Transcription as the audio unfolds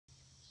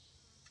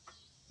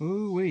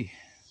Ooh wee,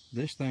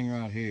 this thing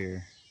right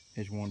here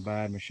is one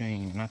bad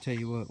machine. And I tell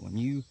you what, when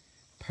you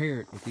pair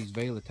it with these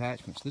Vail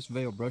attachments, this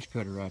Vail brush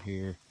cutter right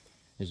here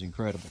is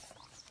incredible.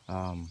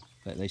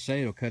 They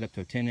say it'll cut up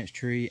to a 10-inch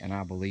tree, and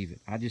I believe it.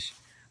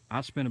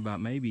 I spent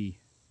about maybe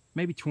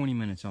 20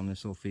 minutes on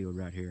this little field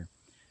right here,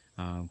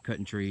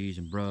 cutting trees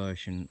and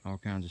brush and all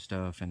kinds of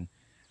stuff. And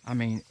I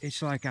mean,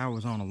 it's like I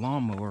was on a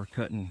lawnmower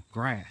cutting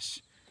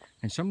grass.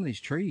 And some of these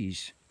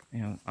trees, you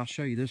know, I'll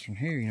show you this one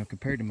here, you know,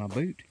 compared to my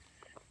boot.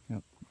 You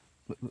know,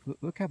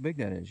 look how big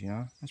that is, you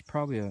know. That's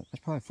probably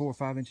 4 or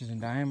 5 inches in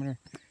diameter.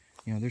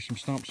 You know, there's some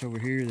stumps over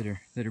here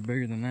that are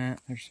bigger than that.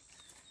 There's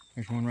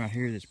one right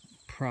here that's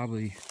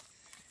probably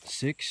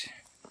 6,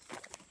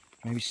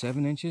 maybe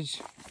 7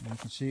 inches. You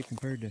can see it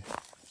compared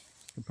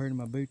to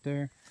my boot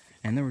there.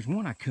 And there was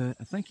one I cut,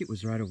 I think it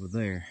was right over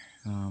there.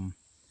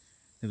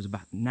 It was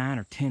about 9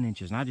 or 10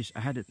 inches, and I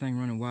had that thing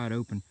running wide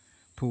open,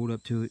 pulled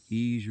up to it,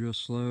 eased real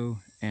slow,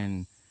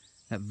 and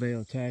that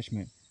Vail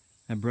attachment,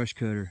 that brush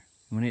cutter,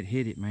 when it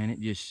hit it, man,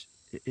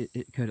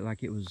 it cut it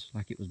like it was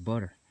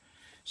butter.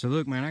 So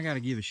look, man, I got to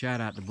give a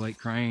shout out to Blake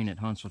Crane at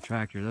Huntsville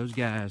Tractor. Those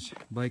guys,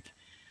 Blake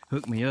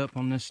hooked me up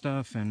on this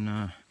stuff, and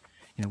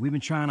you know, we've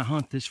been trying to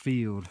hunt this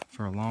field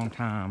for a long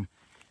time.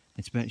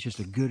 It's just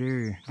a good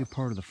area, good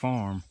part of the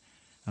farm.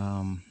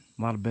 A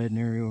lot of bedding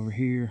area over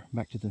here,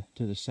 back to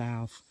the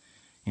south.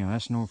 You know,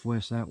 that's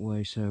northwest that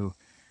way. So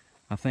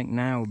I think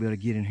now we'll be able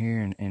to get in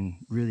here and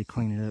really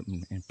clean it up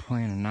and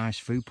plant a nice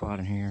food plot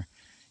in here.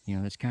 You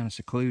know, that's kind of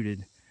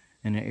secluded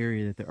in the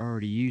area that they're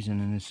already using,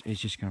 and it's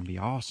just going to be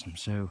awesome.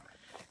 So,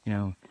 you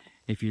know,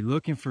 if you're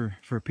looking for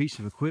a piece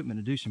of equipment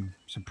to do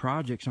some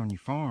projects on your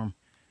farm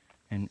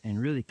and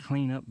really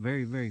clean up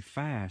very, very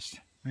fast,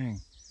 man,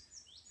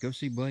 go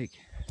see Blake.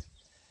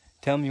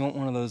 Tell him you want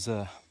one of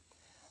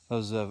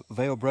those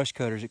Vail brush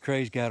cutters that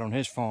Craig's got on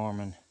his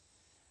farm, and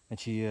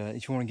that you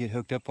want to get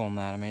hooked up on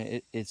that. I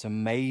mean, it's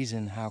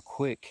amazing how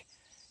quick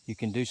you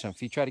can do something.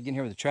 If you try to get in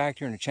here with a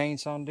tractor and a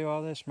chainsaw and do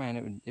all this,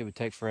 man, it would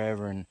take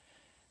forever, and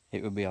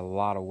it would be a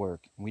lot of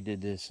work. We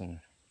did this in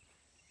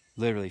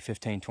literally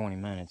 15-20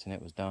 minutes, and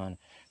it was done.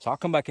 So I'll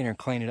come back in here and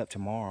clean it up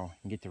tomorrow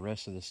and get the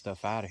rest of this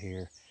stuff out of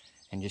here,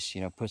 and just,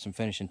 you know, put some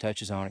finishing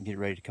touches on it, get it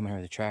ready to come in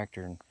here with the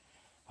tractor.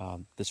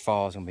 And this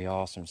fall is gonna be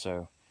awesome.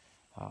 So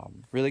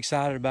really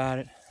excited about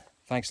it.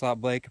 Thanks a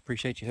lot, Blake.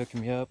 Appreciate you hooking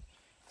me up,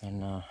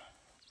 and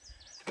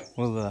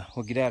we'll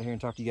get out of here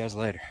and talk to you guys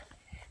later.